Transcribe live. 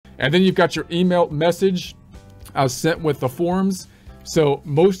And then you've got your email message sent with the forms. So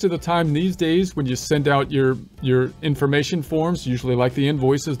most of the time these days, when you send out your information forms, usually like the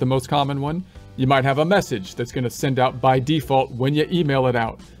invoice is the most common one, you might have a message that's going to send out by default when you email it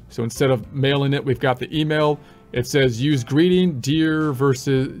out. So instead of mailing it, we've got the email. It says use greeting, dear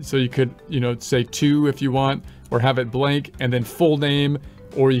versus, so you could, say to if you want, or have it blank, and then full name,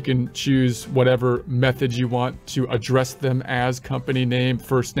 or you can choose whatever method you want to address them as, company name,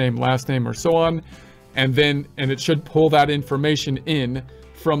 first name, last name, or so on. And it should pull that information in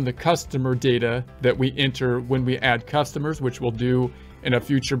from the customer data that we enter when we add customers, which we'll do in a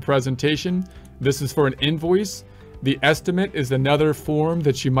future presentation. This is for an invoice. The estimate is another form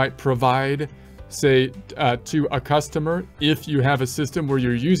that you might provide, say, to a customer if you have a system where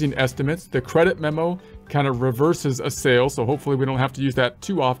you're using estimates. The credit memo kind of reverses a sale, so hopefully we don't have to use that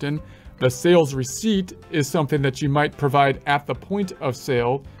too often. The sales receipt is something that you might provide at the point of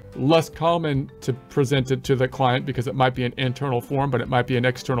sale. Less common to present it to the client because it might be an internal form, but it might be an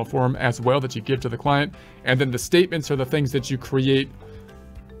external form as well that you give to the client. And then the statements are the things that you create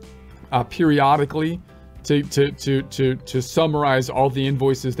periodically to summarize all the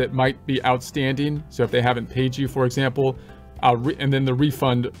invoices that might be outstanding. So if they haven't paid you, for example, and then the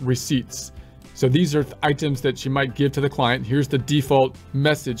refund receipts. So these are items that you might give to the client. Here's the default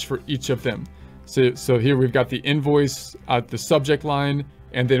message for each of them. So here we've got the invoice, the subject line,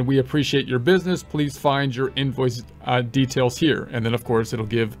 and then we appreciate your business. Please find your invoice details here. And then of course it'll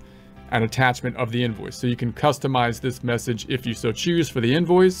give an attachment of the invoice. So you can customize this message if you so choose for the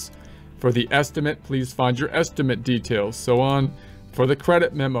invoice. For the estimate, please find your estimate details, so on. For the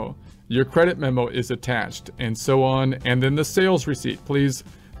credit memo, your credit memo is attached, and so on. And then the sales receipt, please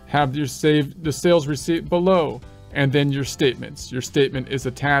have the sales receipt below, and then your statements. Your statement is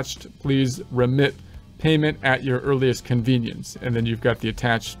attached. Please remit payment at your earliest convenience. And then you've got the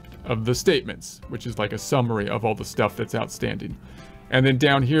attached of the statements, which is like a summary of all the stuff that's outstanding. And then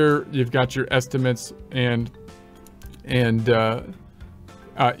down here, you've got your estimates and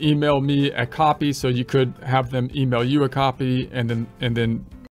email me a copy. So you could have them email you a copy and then